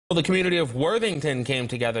Well, the community of Worthington came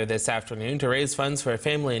together this afternoon to raise funds for a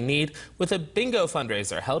family in need with a bingo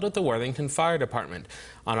fundraiser held at the Worthington Fire Department.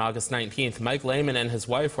 On August 19th, Mike Lehman and his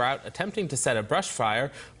wife were out attempting to set a brush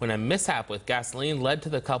fire when a mishap with gasoline led to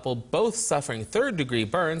the couple both suffering third-degree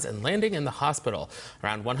burns and landing in the hospital.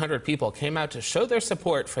 Around 100 people came out to show their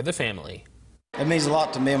support for the family. It means a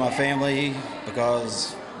lot to me and my family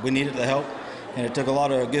because we needed the help, and it took a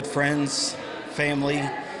lot of good friends, family,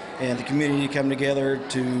 and the community come together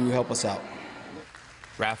to help us out.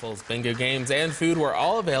 Raffles, bingo games, and food were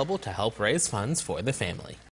all available to help raise funds for the family.